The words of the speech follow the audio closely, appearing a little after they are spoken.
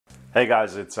Hey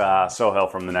guys, it's Sohail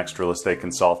from the Next Real Estate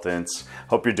Consultants.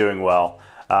 Hope you're doing well.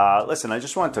 Listen, I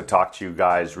just wanted to talk to you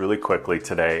guys really quickly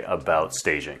today about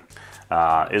staging.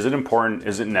 Is it important?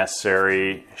 Is it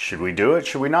necessary? Should we do it?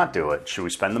 Should we not do it? Should we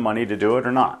spend the money to do it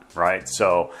or not? Right?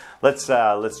 So let's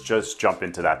just jump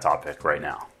into that topic right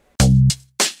now.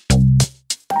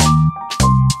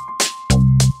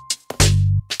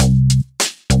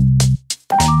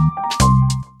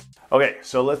 Okay,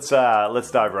 so let's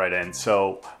dive right in.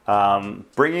 So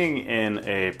bringing in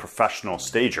a professional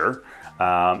stager,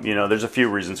 there's a few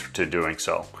reasons to doing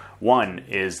so. One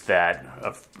is that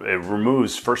it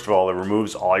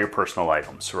removes all your personal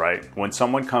items, right? When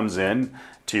someone comes in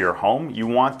to your home, you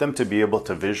want them to be able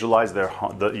to visualize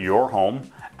your home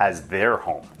as their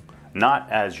home, not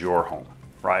as your home.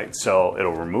 Right, so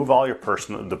it'll remove all your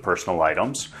personal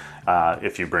items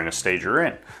if you bring a stager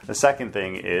in. The second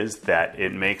thing is that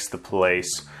it makes the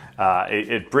place,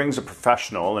 it brings a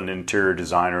professional, an interior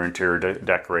designer, interior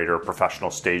decorator, a professional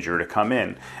stager to come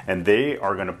in, and they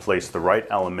are going to place the right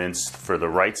elements for the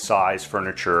right size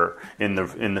furniture in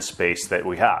the space that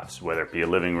we have, so whether it be a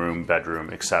living room,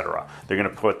 bedroom, etc. They're going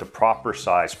to put the proper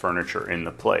size furniture in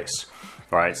the place.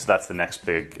 All right, so that's the next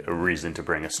big reason to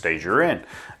bring a stager in.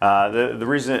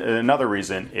 Another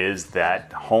reason is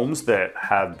that homes that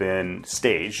have been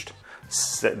staged,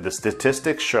 the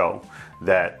statistics show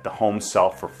that the homes sell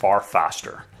for far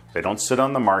faster. They don't sit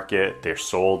on the market, they're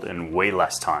sold in way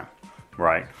less time,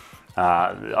 right?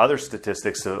 Other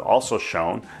statistics have also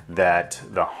shown that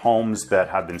the homes that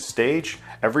have been staged,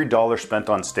 every dollar spent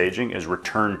on staging is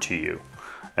returned to you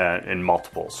in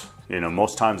multiples.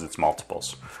 Most times it's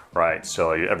multiples, right?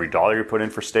 So every dollar you put in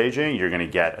for staging, you're going to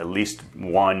get at least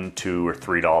 $1, $2, or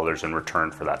 $3 in return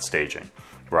for that staging,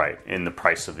 right? In the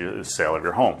price of the sale of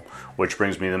your home. Which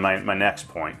brings me to my next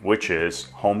point, which is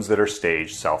homes that are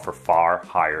staged sell for far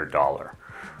higher dollar,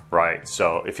 right?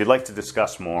 So if you'd like to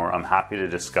discuss more, I'm happy to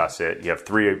discuss it. You have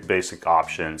three basic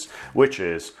options, which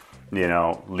is,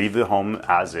 leave the home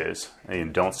as is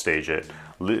and don't stage it.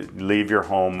 Leave your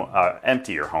home,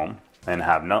 empty your home, and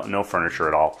have no furniture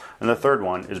at all. And the third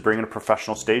one is bring in a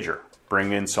professional stager.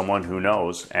 Bring in someone who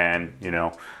knows, and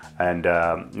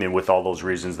with all those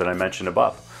reasons that I mentioned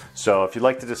above. So if you'd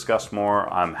like to discuss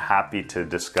more, I'm happy to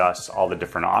discuss all the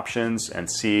different options and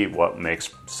see what makes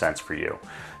sense for you.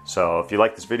 So if you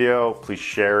like this video, please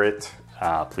share it.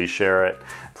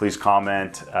 Please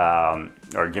comment,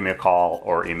 or give me a call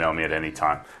or email me at any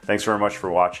time. Thanks very much for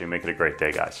watching. Make it a great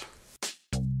day, guys.